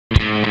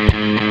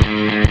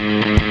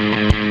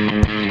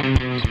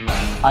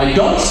I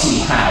don't see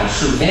how,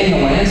 surveying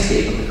the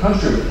landscape of the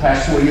country over the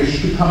past 4 years,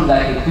 you could come to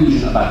that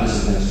conclusion about this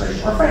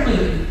administration, or frankly,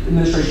 the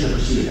administration that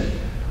preceded it.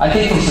 I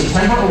think from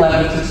September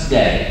 11th to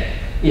today,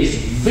 it's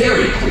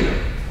very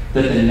clear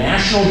that the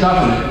national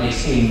government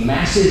makes a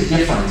massive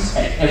difference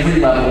at every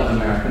level of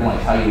American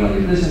life. How you run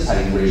your business, how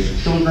you raise your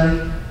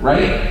children,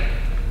 right?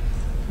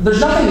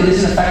 There's nothing that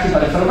isn't affected by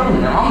the federal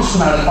government. Now, I'll just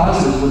come out of the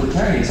closet as a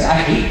libertarian and say, I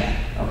hate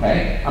that,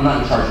 okay? I'm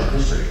not in charge of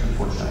history,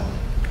 unfortunately.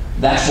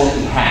 That's what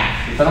we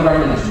have. The federal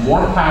government has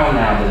more power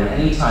now than at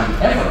any time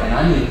ever, and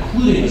I'm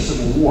including the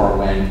Civil War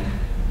when,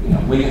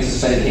 Lincoln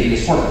suspended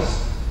habeas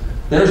corpus.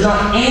 There's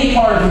not any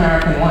part of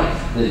American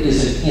life that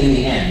isn't, in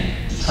the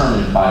end,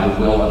 determined by the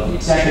will of the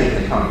executive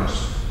and the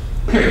Congress.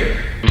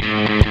 Period.